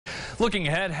Looking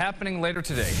ahead, happening later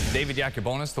today, David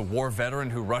Yakubonis, the war veteran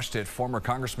who rushed at former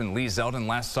Congressman Lee Zeldin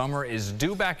last summer, is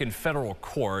due back in federal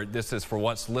court. This is for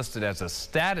what's listed as a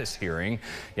status hearing.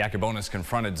 Yakubonis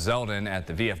confronted Zeldin at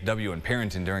the VFW in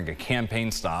Perryton during a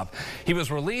campaign stop. He was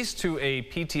released to a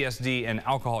PTSD and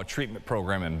alcohol treatment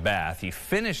program in Bath. He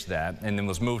finished that and then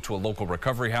was moved to a local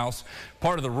recovery house.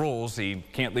 Part of the rules, he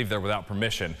can't leave there without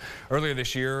permission. Earlier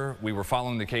this year, we were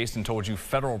following the case and told you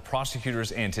federal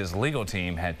prosecutors and his legal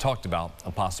team had talked about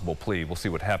a possible plea. We'll see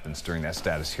what happens during that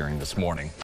status hearing this morning.